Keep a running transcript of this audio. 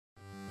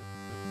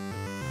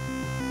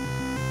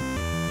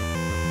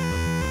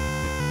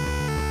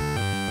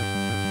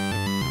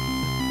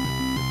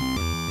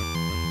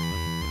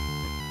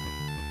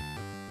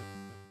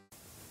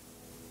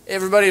Hey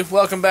everybody,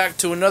 welcome back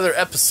to another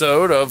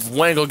episode of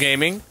Wangle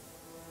Gaming.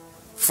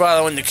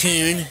 Following the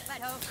coon.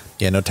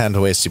 Yeah, no time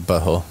to waste, you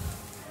butthole.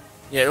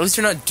 Yeah, at least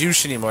you're not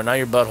douche anymore, now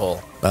you're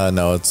butthole.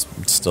 No, it's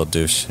still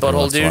douche.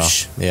 Butthole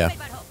douche? Yeah.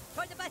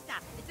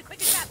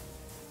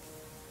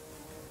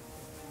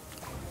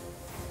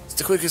 It's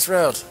the quickest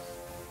route.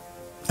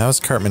 How is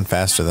Cartman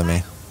faster than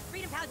me?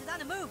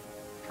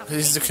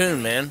 He's the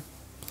coon, man.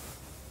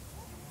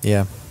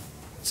 Yeah.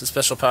 It's a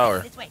special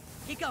power. Look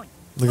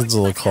at his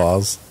little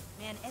claws.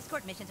 Man,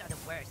 escort missions are the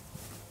worst.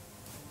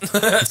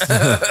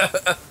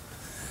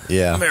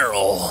 Yeah.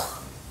 Meryl.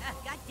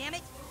 God damn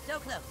it, so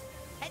close.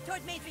 Head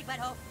towards Main Street,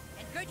 butthole,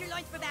 and gird your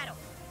loins for battle.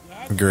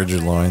 Yes, Gird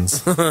your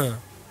loins. God,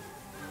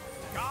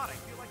 I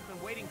feel like I've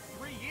been waiting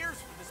 3 years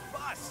for this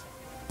bus.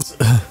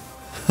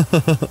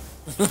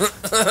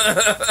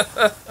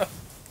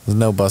 There's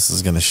no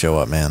buses gonna show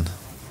up, man.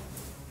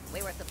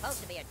 We were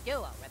supposed to be a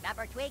duo,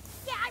 remember, Tweak?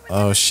 Yeah, I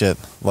remember. Oh shit.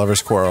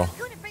 Lover's quarrel.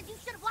 Coon and friends, you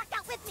should have walked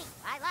out with me.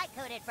 I like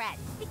Coon and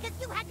friends, because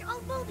you had your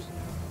own movie.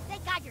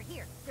 Thank God you're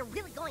here. They're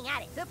really going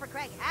at it. Super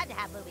Craig had to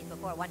have movies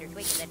before Wonder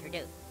Tweak was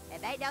introduced.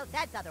 It made no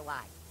sense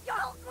otherwise. Your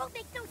whole group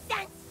makes no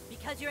sense.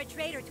 Because you're a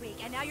traitor,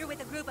 Tweak, and now you're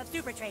with a group of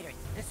super traitors.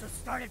 This was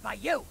started by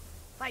you.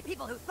 By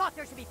people who thought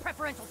there should be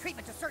preferential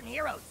treatment to certain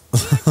heroes.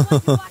 You're the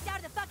ones who walked out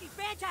of the fucking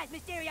franchise,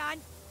 Mysterion.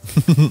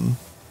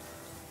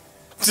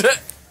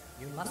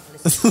 You must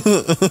listen.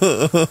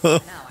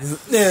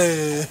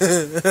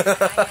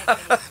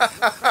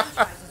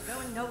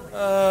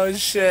 Oh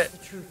shit. The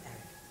truth, Eric.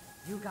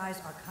 You guys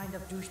are kind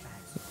of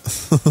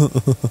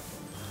douchebags.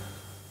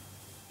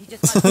 He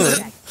just got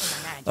douchebag.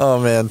 Oh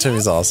man,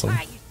 Timmy's awesome.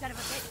 Alright, you son of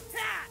a bitch.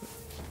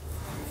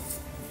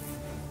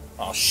 Ah!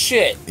 Oh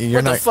shit. You're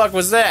What the not- fuck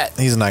was that?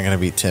 He's not gonna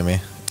beat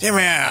Timmy.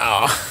 Timmy!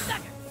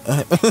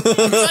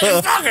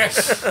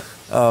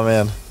 Oh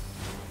man.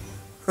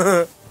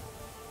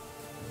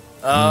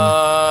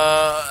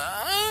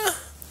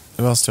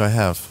 Who else do I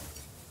have?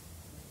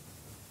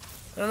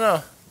 I don't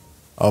know.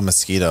 Oh,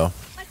 Mosquito.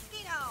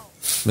 Mosquito!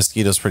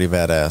 Mosquito's pretty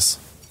badass.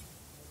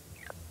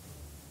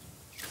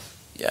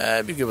 Yeah,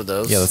 I'd be good with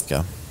those. Yeah, let's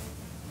go.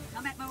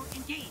 Combat mode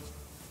engaged.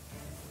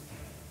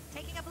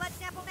 Taking a blood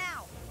sample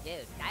now.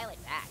 Dude, dial it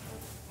back.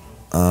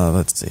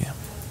 Let's see.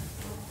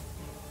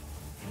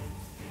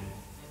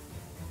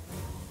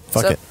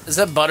 Fuck it. Is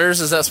that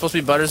Butters? Is that supposed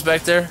to be Butters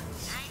back there? 9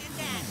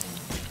 and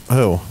 10.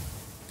 Who?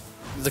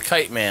 The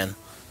Kite Man.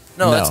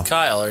 No, No. that's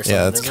Kyle or something.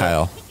 Yeah, that's isn't it?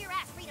 Kyle. Kick your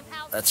ass, freedom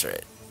pals. That's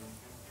right.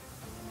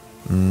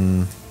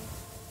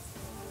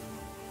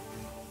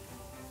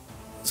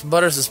 So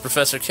Butters is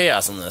Professor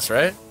Chaos in this,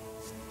 right?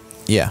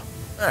 Yeah.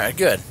 Alright,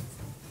 good.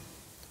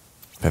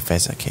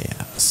 Professor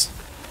Chaos.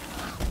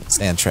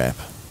 Sand trap.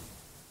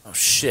 Oh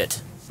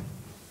shit.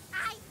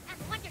 I am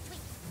Wonder Tweak,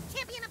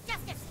 champion of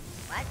justice.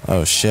 What?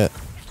 Oh shit.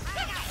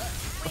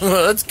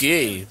 That's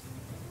gay.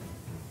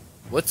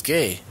 What's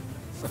gay?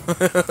 Oh,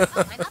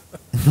 I'm up.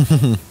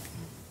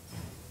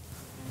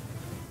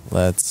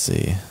 Let's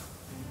see.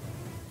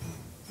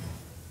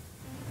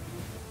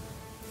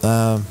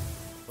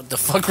 What the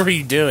fuck were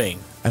you doing?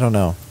 I don't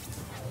know.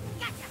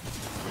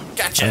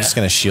 Gotcha. I'm just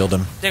gonna shield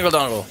him. Dingle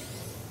dongle.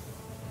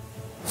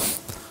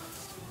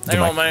 Hang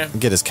on, man.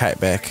 Get his kite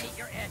back.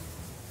 Your end.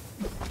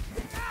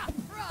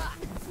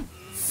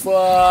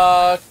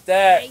 Fuck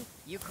that. Hey,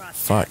 you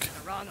crossed Fuck. paths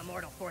with the wrong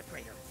immortal fourth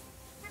grader.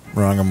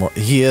 Wrong.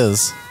 He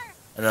is.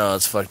 I know,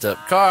 it's fucked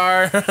up.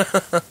 Car.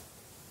 Fuck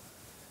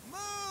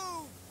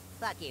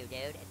you,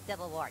 dude. It's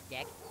Civil War,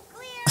 dick.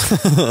 Clear! Oh,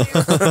 is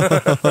this my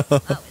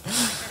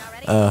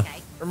turn already? Okay.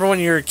 Remember when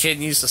you were a kid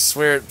and you used to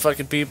swear at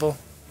fucking people?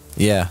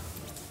 Yeah.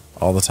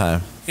 All the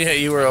time. Yeah,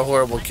 you were a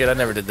horrible kid. I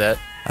never did that.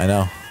 I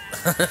know.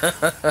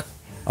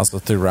 Also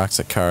threw rocks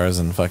at cars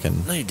and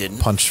fucking No, you didn't.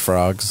 punched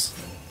frogs.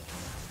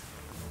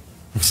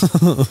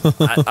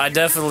 I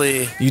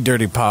definitely... You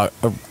dirty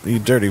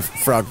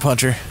frog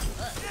puncher.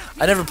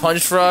 I never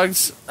punched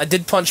frogs. I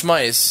did punch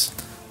mice.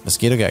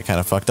 Mosquito got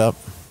kind of fucked up.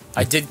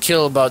 I did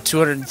kill about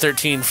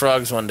 213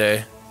 frogs one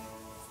day.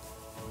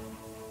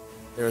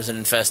 There was an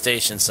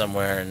infestation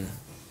somewhere, and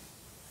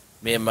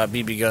me and my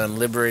BB gun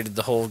liberated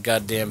the whole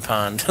goddamn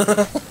pond.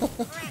 It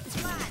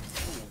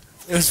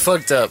was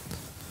fucked up.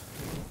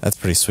 That's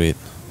pretty sweet.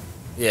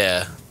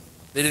 Yeah.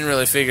 They didn't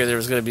really figure there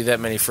was going to be that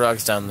many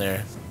frogs down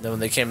there. Then when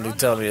they came to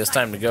tell me it's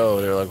time to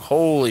go, they were like,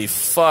 holy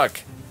fuck.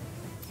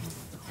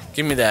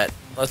 Give me that.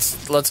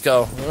 Let's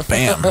go.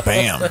 Bam,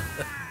 bam.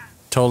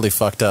 Totally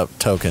fucked up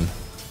Token.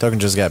 Token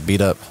just got beat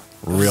up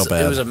real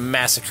bad. It was a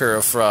massacre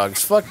of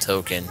frogs. Fuck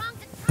Token.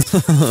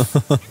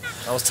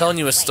 I was telling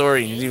you a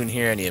story and you didn't even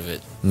hear any of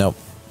it. Nope.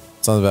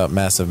 It's all about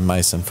massive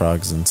mice and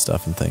frogs and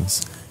stuff and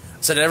things.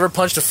 I said I never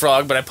punched a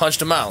frog, but I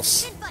punched a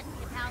mouse.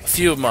 A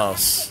few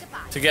mouse.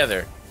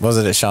 Together. Was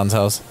it at Sean's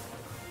house?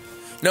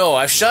 No,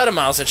 I've shot a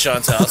mouse at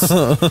Sean's house.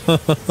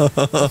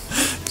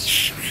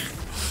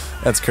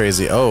 That's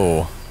crazy.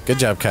 Oh, good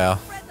job, Kyle.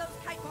 Spread those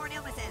kite-borne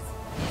illnesses.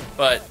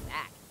 But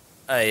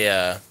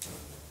I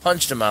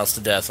punched a mouse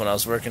to death when I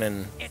was working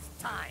in It's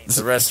time.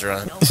 the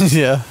restaurant.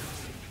 Yeah.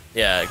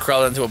 Yeah, I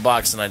crawled into a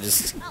box and I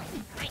just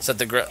Set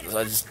the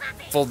I just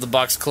fold the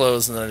box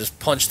closed, and then I just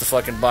punched the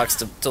fucking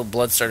box till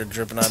blood started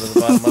dripping out of the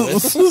bottom of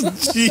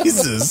it.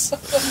 Jesus.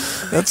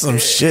 That's some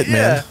shit,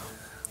 man.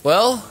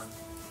 Well,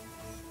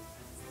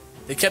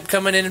 they kept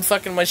coming in and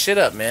fucking my shit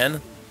up,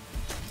 man.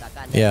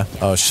 Yeah.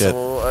 Oh, shit.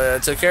 So I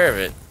took care of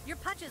it. Your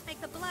punches make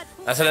the blood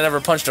pool. I said I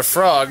never punched a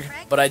frog,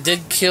 but I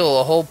did kill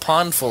a whole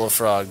pond full of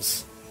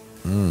frogs.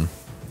 I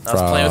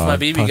was playing with my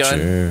BB gun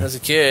as a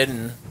kid,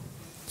 and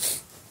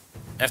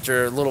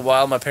after a little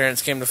while, my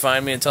parents came to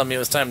find me and tell me it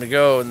was time to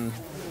go, and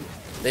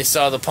they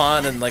saw the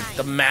pond and, like,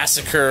 the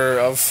massacre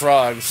of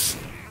frogs.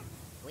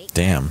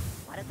 Damn.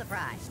 What a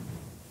surprise.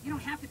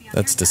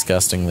 That's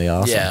disgustingly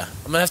awesome. Yeah.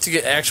 I'm gonna have to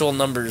get actual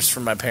numbers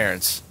from my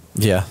parents.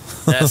 Yeah.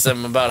 Ask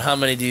them about how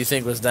many do you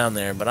think was down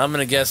there, but I'm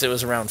gonna guess it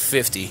was around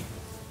 50. It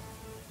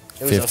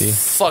was 50? a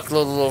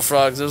fuckload of little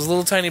frogs. It was a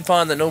little tiny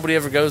pond that nobody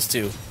ever goes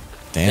to.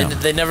 Damn.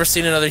 They never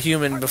seen another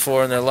human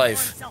before in their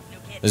life.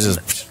 It's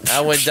just...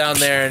 I went down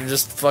there and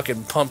just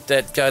fucking pumped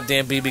that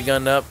goddamn BB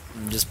gun up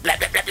and just blah,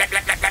 blah, blah, blah, blah,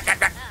 blah, blah,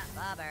 blah.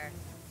 Bobber.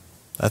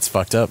 That's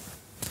fucked up.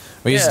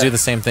 We used to do the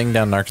same thing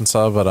down in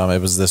Arkansas, but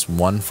it was this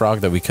one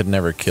frog that we could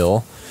never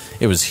kill.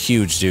 It was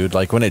huge, dude.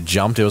 Like, when it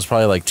jumped, it was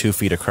probably like 2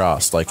 feet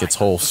across, like its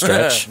whole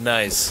stretch.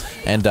 Nice.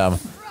 And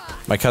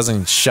my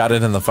cousin shot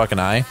it in the fucking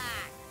eye,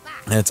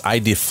 and its eye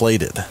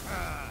deflated.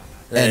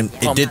 And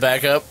it did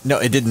back up. No,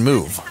 it didn't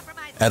move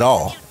at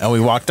all. And we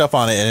walked up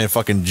on it, and it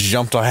fucking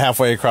jumped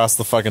halfway across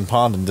the fucking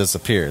pond and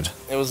disappeared.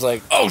 It was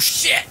like, oh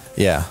shit!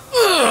 Yeah.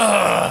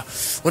 Ugh.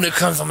 When it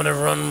comes, I'm gonna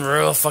run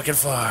real fucking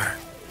far.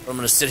 I'm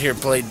gonna sit here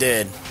and play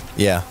dead.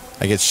 Yeah.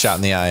 I get shot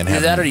in the eye and Either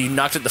have... that or you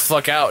knocked it the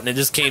fuck out and it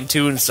just came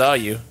to and saw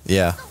you.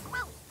 Yeah.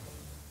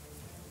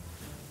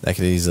 That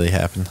could easily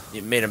happen.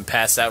 It made him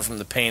pass out from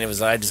the pain of his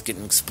eye just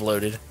getting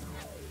exploded.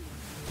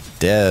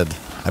 Dead.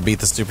 I beat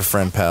the Super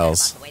Friend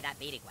pals. The way that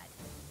beating went.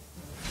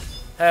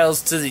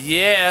 Hells to the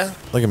yeah.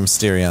 Look at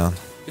Mysterion.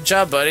 Good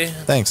job, buddy.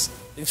 Thanks.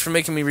 Thanks for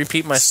making me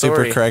repeat my Super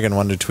story. Craig and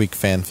Wonder Tweak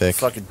fanfic.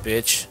 Fucking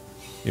bitch.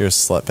 You're a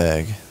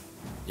slutbag.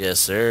 Yes,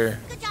 sir.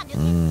 Good job, Nuki.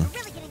 We're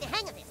really getting the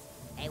hang of this.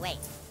 Hey, wait.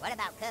 What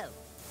about Code?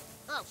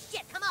 Oh,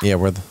 shit, come on.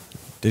 Yeah,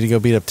 did he go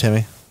beat up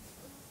Timmy?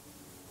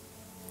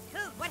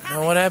 Code, what Oh,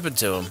 happened? what happened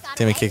to him?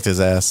 Timmy kicked his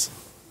ass.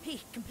 He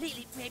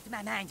completely raped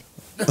my mind.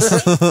 No,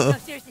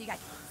 seriously, you guys.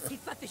 He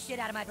fucked the shit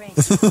out of my brain.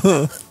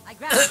 I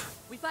grabbed him.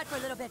 We fought for a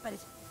little bit, but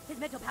his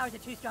mental powers are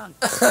too strong.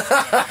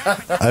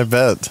 I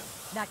bet.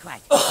 Not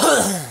quite.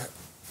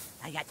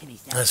 I got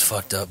Timmy's cell. That's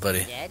fucked up,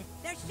 buddy. Dead?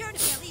 There's sure to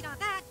be a lead on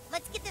that.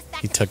 Let's get this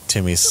back He to took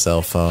Timmy's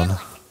cell phone.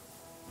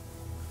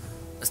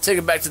 Let's take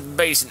it back to the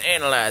base and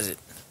analyze it.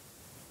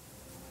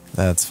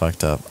 That's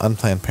fucked up.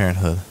 Unplanned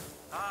Parenthood.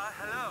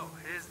 Hello.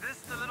 Is this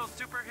the little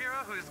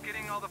superhero who's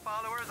getting all the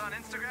followers on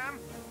Instagram?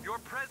 Your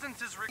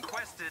presence is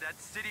requested at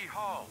City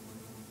Hall.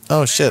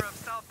 Oh shit. Mayor of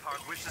South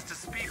Park wishes to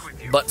speak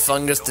with you. Butt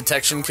fungus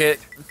detection kit.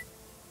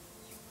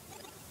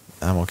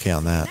 I'm okay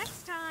on that.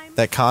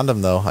 That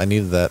condom though, I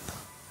needed that.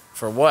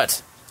 For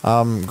what?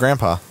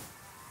 Grandpa.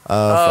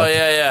 Oh,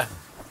 yeah.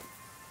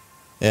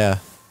 Yeah.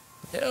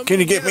 Can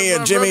you get me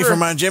a Jimmy for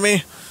my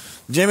Jimmy?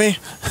 Jimmy?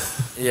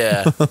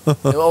 Yeah.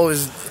 It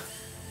always...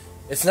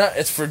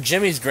 It's for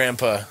Jimmy's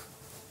grandpa.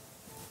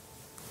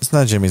 It's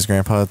not Jimmy's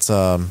grandpa, it's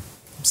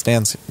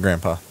Stan's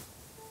grandpa.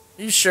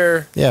 You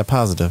sure? Yeah,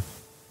 positive.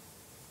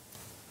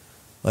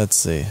 Let's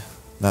see.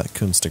 Not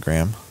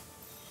Coonstagram.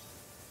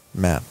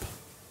 Map.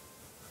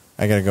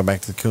 I gotta go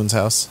back to the Coon's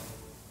house.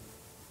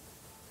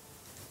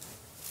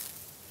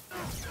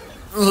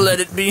 Let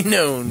it be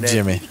known that...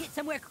 Jimmy. get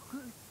somewhere.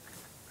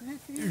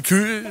 You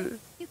kid?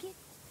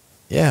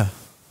 Yeah.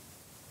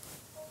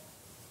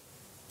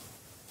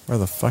 Where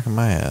the fuck am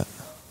I at?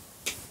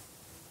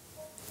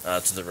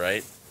 To the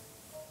right.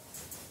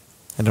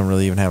 I don't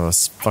really even have a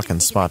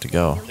fucking spot to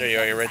go. There you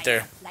are, you're right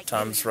there.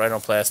 Tom's right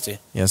on Plasty.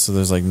 Yeah, so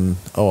there's like...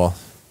 Oh, well.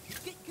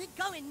 Good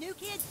going, new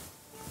kid.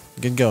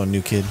 Good going,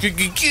 new kid. Good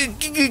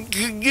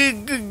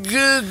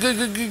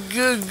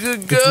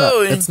It's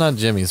going. it's not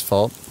Jimmy's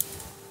fault.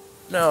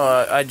 No,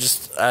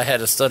 I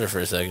had a stutter for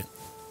a second.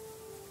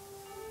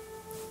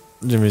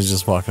 Jimmy's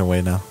just walking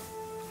away now.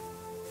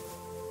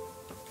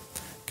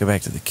 Go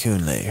back to the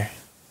Coon lair.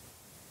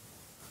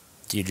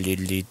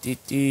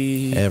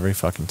 Every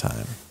fucking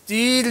time.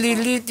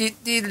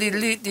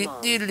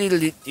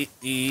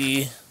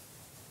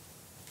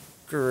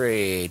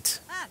 Great.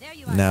 Ah, there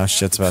you are. Now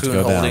shit's about to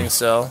Coon go down. holding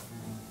cell.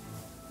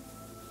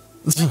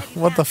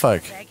 What the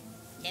fuck?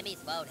 Timmy's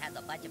phone has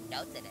a bunch of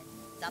notes in it.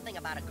 Something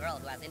about a girl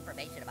who has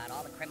information about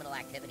all the criminal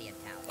activity in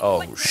town.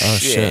 Oh,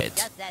 shit. shit. It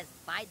just says,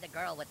 find the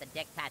girl with the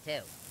dick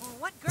tattoo. Well,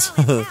 what girl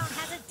in town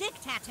has a dick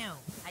tattoo?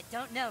 I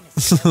don't know,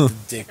 Mr.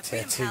 Dick The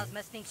Freedom tattoo. Pals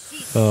must think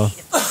she's Oh. the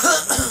key to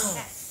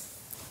success.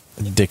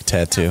 Dick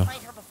tattoo.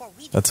 Find her before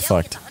we do. That's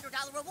They'll get fucked. the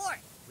 $100 reward.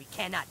 We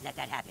cannot let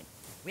that happen.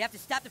 We have to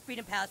stop the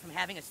Freedom Pals from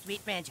having a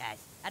sweet franchise.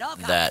 At all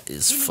costs. That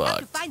is Then we have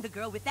to fucked. find the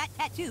girl with that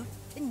tattoo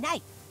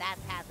tonight.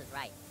 Fast Pass is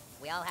right.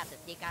 We all have to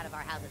sneak out of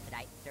our houses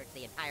tonight and search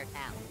the entire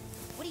town.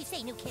 What do you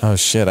say, new kid? Oh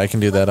shit, I can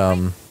do that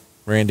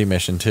Randy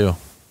mission too.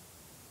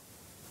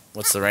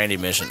 What's the Randy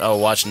mission? Oh,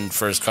 watching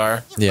for his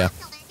car? Yeah.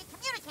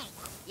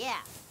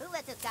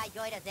 this guy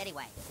joined us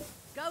anyway.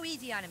 Go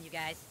easy on him, you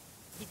guys.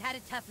 He's had a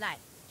tough life.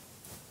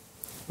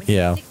 When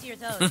Yeah. he was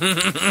 6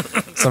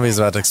 years old. Somebody's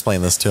about to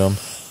explain this to him.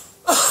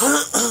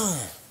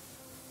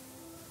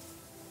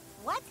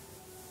 What?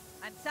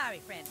 I'm sorry,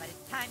 friend, but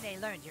it's time they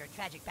learned your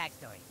tragic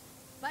backstory.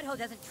 Butthole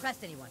doesn't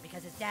trust anyone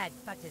because his dad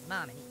fucked his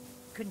mom and he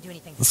couldn't do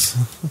anything.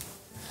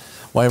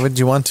 Why would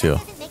you want to? That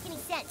doesn't make any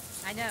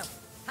sense. I know.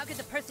 How could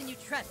the person you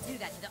trust do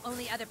that to the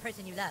only other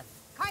person you love?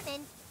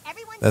 Cartman,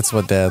 everyone's That's dad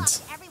what dads-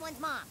 fucked everyone's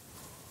mom.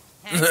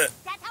 Huh?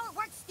 That's how it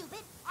works, stupid.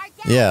 Our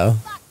dad Yeah.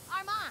 fucked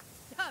our mom.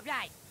 Oh,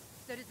 right.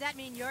 So does that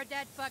mean your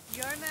dad fucked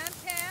your mom,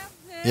 Tam?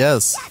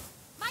 Yes. Yes,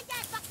 my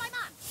dad fucked my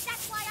mom.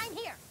 That's why I'm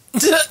here.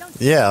 Don't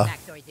say Yeah. that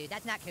backstory, dude.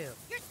 That's not cool.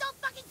 You're so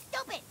fucking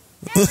stupid.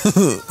 Every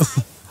person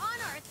alive on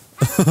Earth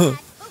has a dad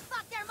who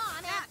fucked their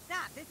mom. Stop,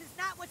 stop. This is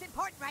not what's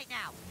important right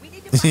now. We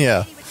need to find Yeah.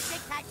 the lady with the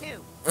big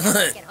tattoo.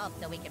 Let's get home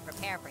so we can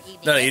prepare for evening.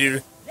 No,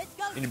 you Let's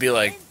go. need to be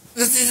like,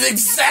 this is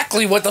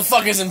exactly what the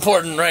fuck is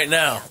important right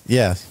now.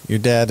 Yeah, your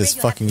dad is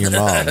fucking your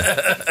mom. Your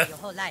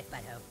whole life,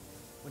 butthole.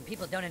 When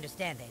people don't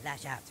understand, they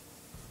lash out.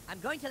 I'm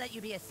going to let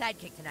you be a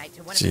sidekick tonight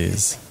to one of my good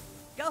Jeez. friends.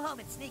 Go home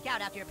and sneak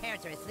out after your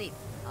parents are asleep.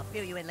 I'll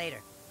fill you in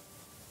later.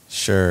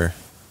 Sure.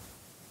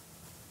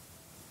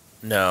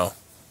 No.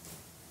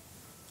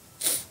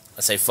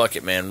 I say fuck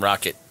it, man.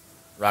 Rock it.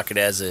 Rock it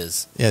as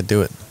is. Yeah,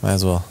 do it. Might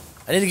as well.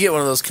 I need to get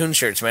one of those coon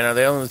shirts, man. Are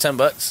they only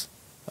 $10?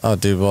 Oh,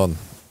 dude, well,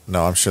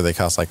 no, I'm sure they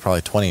cost like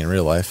probably 20 in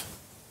real life.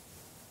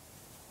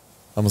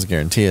 Almost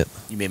guarantee it.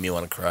 You made me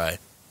want to cry.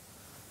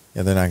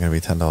 Yeah, they're not going to be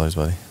 $10,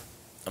 buddy.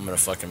 I'm gonna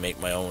fucking make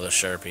my own with a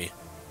Sharpie.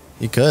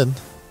 You could.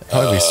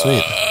 That would be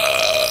sweet.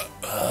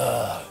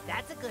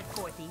 That's a good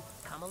Corthy.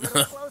 Come a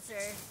little closer.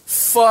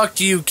 Fuck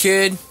you,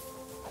 kid.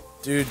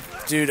 Dude.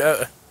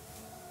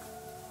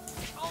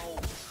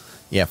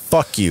 Yeah,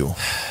 fuck you. I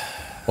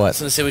What? was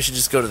gonna say we should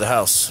just go to the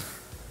house.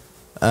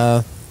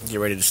 Get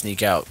ready to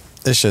sneak out.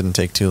 This shouldn't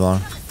take too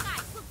long.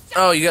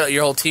 Oh, you got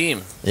your whole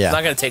team. Yeah. It's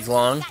not gonna take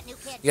long. Got new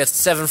kid. You got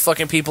 7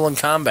 fucking people in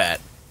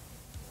combat.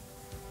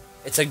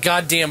 It's a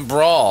goddamn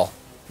brawl.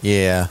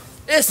 Yeah.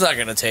 It's not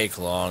gonna take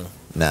long.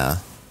 Nah.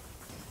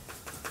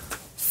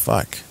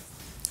 Fuck.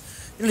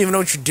 You don't even know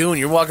what you're doing.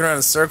 You're walking around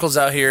in circles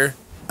out here.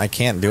 I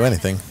can't do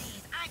anything.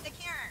 I'm the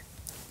cure.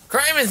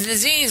 Crime is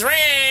disease.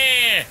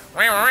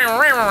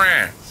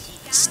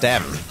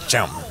 Stab him.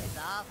 Jump.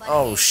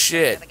 Oh,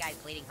 shit. The guy's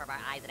bleeding from our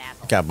eyes and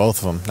assholes. Got both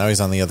of them. Now he's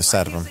on the other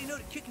side of him. Say no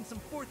to kicking some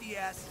fourthy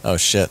ass. Oh,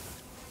 shit.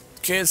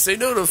 Can't say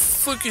no to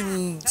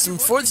fucking some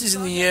forties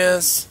in the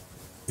ass.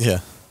 Yeah.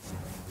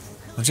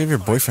 Why don't you have your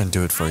boyfriend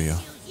do it for you?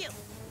 You.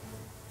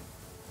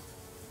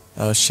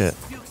 Oh, shit.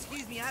 If you'll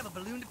excuse me, I have a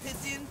balloon to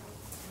piss in.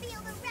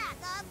 Feel the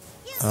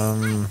wrath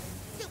of you.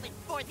 Stupid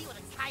Forthy with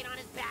a kite on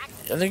his back.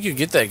 I think you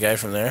get that guy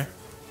from there.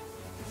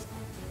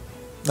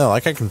 No,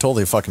 like I can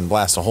totally fucking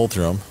blast a hole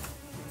through him.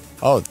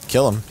 Oh,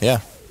 kill him. Yeah.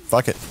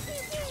 Fuck it.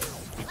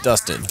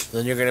 Dusted.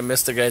 Then you're gonna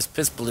miss the guy's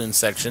piss balloon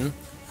section.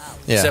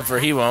 Yeah. Except for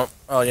he won't.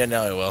 Oh yeah,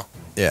 now he will.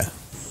 Yeah.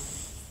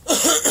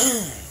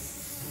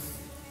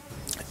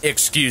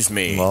 Excuse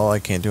me. Well, I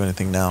can't do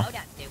anything now. Hold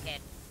on,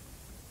 stupid.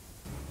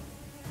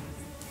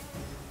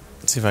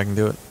 Let's see if I can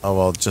do it. Oh,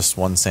 well, just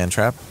one sand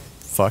trap.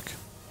 Fuck.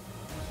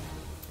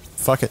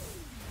 Fuck it.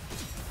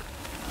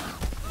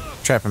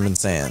 Trap him in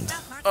sand.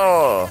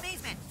 Oh.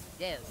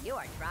 Dude, you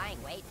are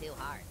trying way too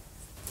hard.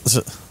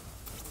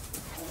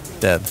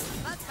 Dead.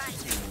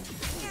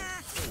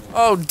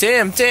 Oh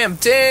damn.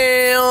 Fucked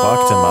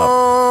him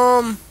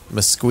up.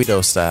 Mosquito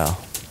style.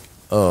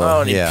 Oh,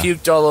 Oh, and he yeah.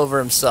 puked all over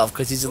himself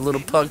because he's a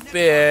little punk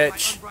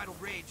bitch. Unbridled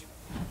rage.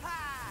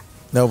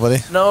 Nobody?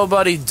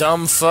 Nobody,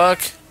 dumb fuck.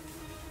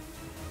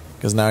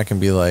 Because now I can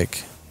be like,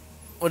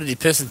 What did he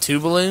piss in 2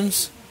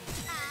 balloons?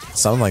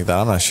 something like that.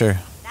 I'm not sure.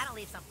 That'll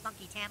leave some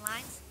funky tan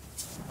lines.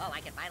 Oh, I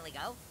can finally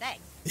go?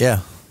 Thanks.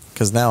 Yeah.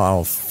 Because now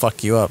I'll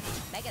fuck you up.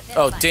 Make a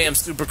Oh damn,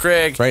 Super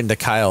Craig. Right into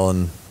Kyle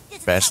and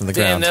bash in the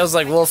Damn, ground. that was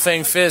like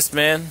Wolfang Fist,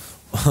 man.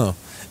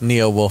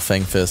 Neo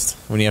Wolfang Fist.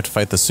 When you have to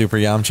fight the Super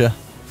Yamcha.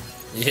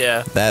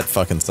 Yeah. That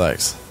fucking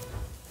sucks.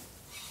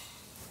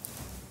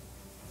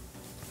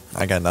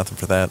 I got nothing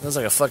for that. That was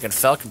like a fucking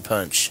Falcon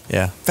Punch.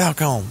 Yeah.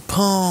 Falcon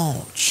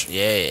Punch.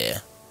 Yeah.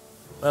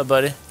 Well,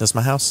 buddy. That's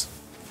my house.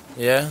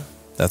 Yeah,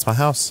 That's my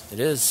house. it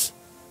is.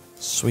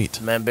 Sweet.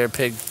 Man, bear,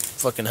 pig,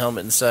 fucking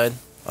helmet inside.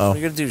 Oh, What are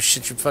you gonna do?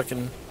 Shit your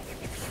fucking...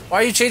 Why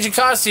are you changing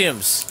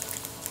costumes?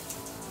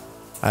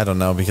 I don't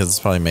know because it's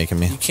probably making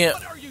me. You can't...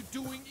 What are you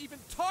doing even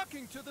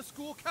talking to the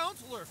school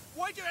counselor?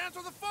 Why'd you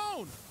answer the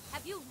phone?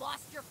 Have you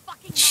lost your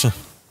fucking mind?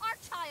 Our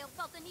child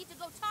felt the need to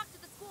go talk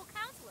to the school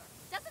counselor.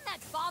 Doesn't that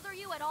bother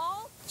you at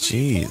all? So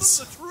you told him Jeez.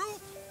 the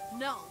truth?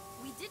 No,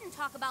 we didn't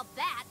talk about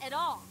that at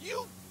all.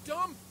 You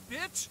dumb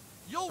bitch!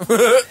 You'll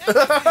ruin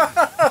everything.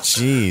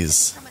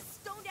 Jeez. I'm a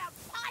stoned out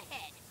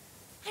pothead.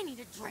 I need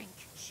a drink.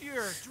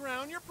 Sure,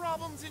 drown your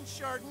problems in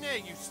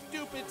Chardonnay, you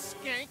stupid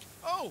skank.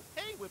 Oh,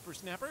 hey,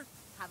 whippersnapper.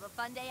 Have a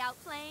fun day out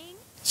playing.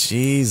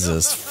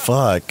 Jesus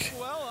fuck.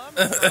 Well, I'm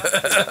gonna be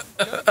ready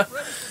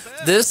for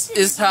bed. This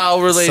is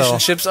how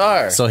relationships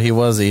are. So he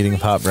was eating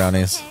pot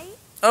brownies. Okay.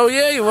 Oh,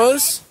 yeah, he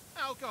was.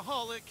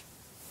 Alcoholic.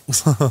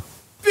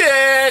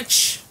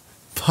 Bitch!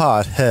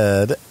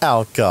 Pothead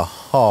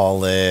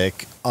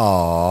alcoholic.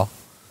 Aw.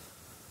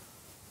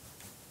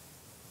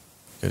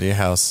 Go to your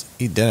house.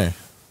 Eat dinner.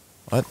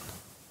 What?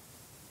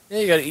 Yeah,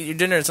 you gotta eat your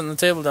dinner. It's on the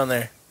table down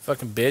there.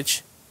 Fucking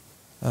bitch.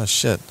 Oh,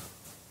 shit.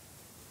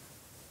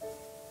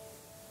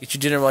 Eat your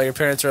dinner while your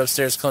parents are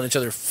upstairs calling each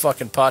other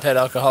fucking pothead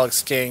alcoholic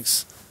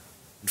skanks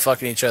and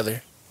fucking each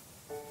other.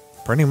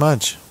 Pretty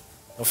much.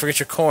 Don't forget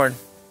your corn.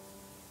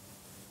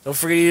 Don't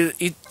forget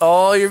to eat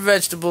all your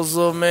vegetables,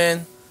 little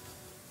man.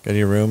 Go to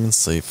your room and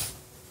sleep.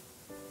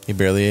 You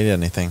barely ate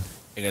anything.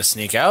 You gonna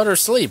sneak out or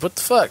sleep? What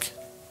the fuck?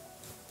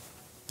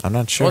 I'm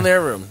not sure. Go in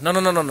their room. No.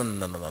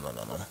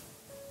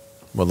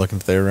 What, look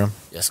into their room?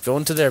 Yes, go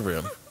into their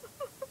room.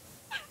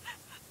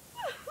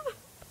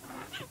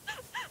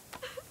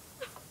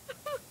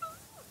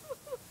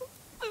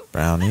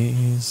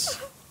 Brownies.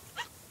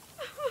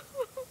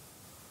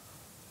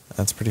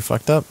 That's pretty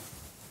fucked up.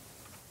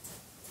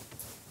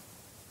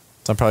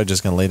 So I'm probably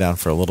just going to lay down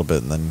for a little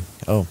bit and then...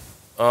 Oh.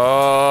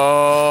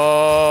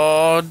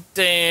 Oh,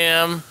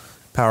 damn.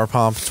 Power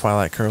Pump,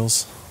 Twilight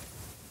Curls.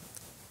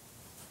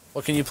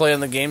 What can you play on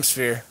the Game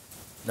Sphere?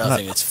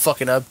 Nothing. It's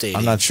fucking updating.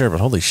 I'm not sure, but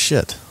holy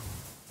shit.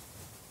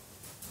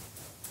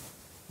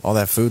 All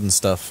that food and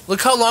stuff.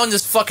 Look how long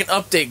this fucking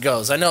update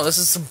goes. I know, this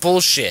is some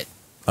bullshit.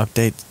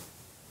 Update.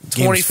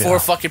 24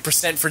 fucking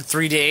 % for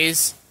 3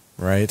 days.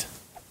 Right.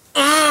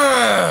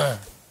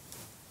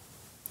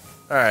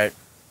 Alright.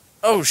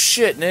 Oh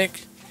shit,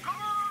 Nick.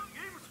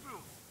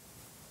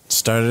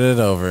 Started it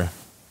over.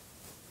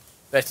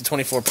 Back to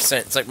 24%.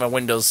 It's like my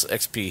Windows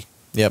XP.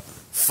 Yep.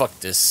 Fuck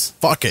this.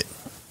 Fuck it.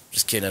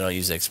 Just kidding, I don't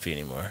use XP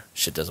anymore.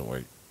 Shit doesn't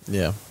work.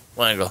 Yeah.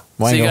 Wangle. See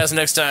Wangle. you guys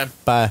next time.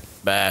 Bye.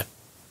 Bye.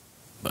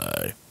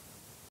 Bye.